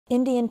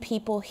Indian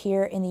people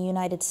here in the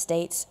United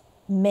States,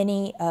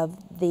 many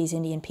of these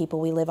Indian people,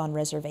 we live on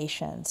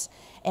reservations.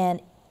 And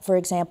for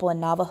example, in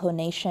Navajo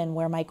Nation,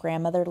 where my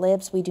grandmother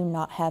lives, we do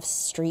not have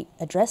street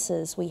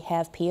addresses, we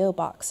have P.O.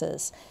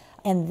 boxes.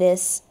 And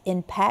this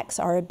impacts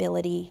our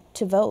ability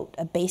to vote.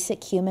 A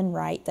basic human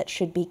right that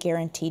should be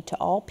guaranteed to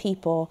all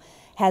people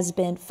has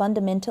been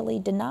fundamentally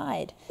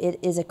denied. It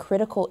is a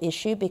critical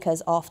issue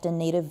because often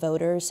Native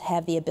voters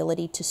have the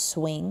ability to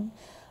swing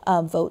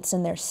votes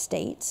in their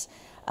states.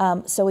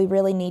 So we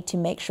really need to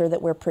make sure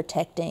that we're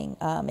protecting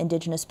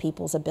Indigenous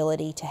people's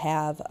ability to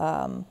have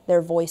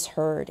their voice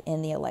heard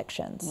in the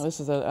elections. Well, this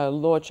is a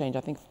law change,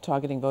 I think,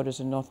 targeting voters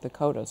in North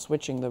Dakota,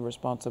 switching the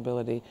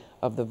responsibility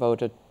of the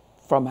voter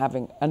from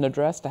having an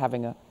address to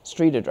having a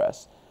street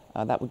address.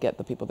 That would get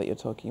the people that you're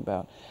talking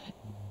about.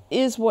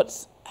 Is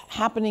what's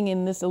happening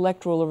in this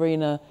electoral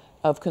arena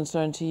of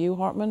concern to you,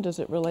 Hartman? Does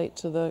it relate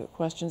to the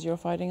questions you're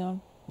fighting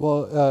on?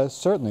 Well,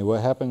 certainly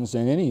what happens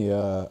in any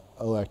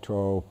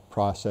electoral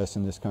process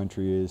in this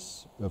country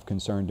is of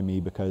concern to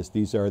me, because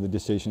these are the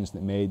decisions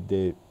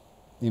that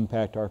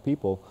impact our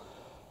people.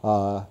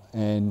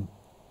 And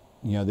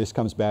you know, this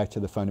comes back to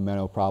the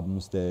fundamental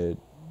problems that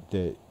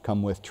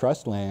come with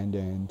trust land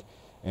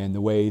and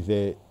the way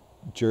that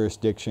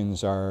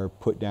jurisdictions are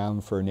put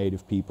down for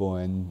Native people,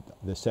 and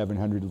the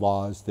 700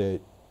 laws that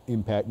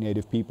impact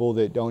Native people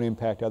that don't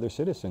impact other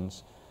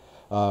citizens.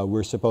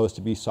 We're supposed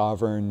to be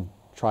sovereign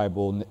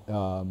tribal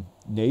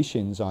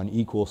nations on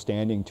equal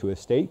standing to a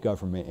state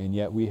government, and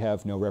yet we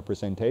have no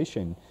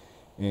representation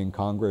in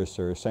Congress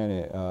or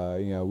Senate.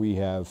 You know,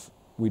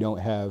 we don't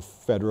have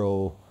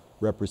federal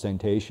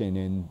representation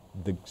in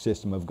the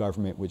system of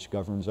government which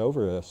governs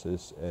over us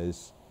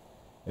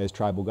as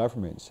tribal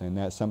governments, and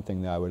that's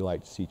something that I would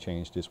like to see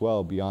changed as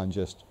well. Beyond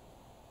just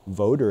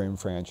voter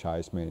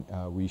enfranchisement,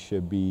 we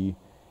should be,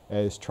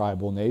 as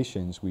tribal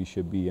nations, we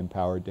should be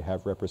empowered to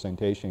have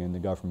representation in the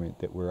government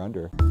that we're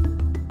under.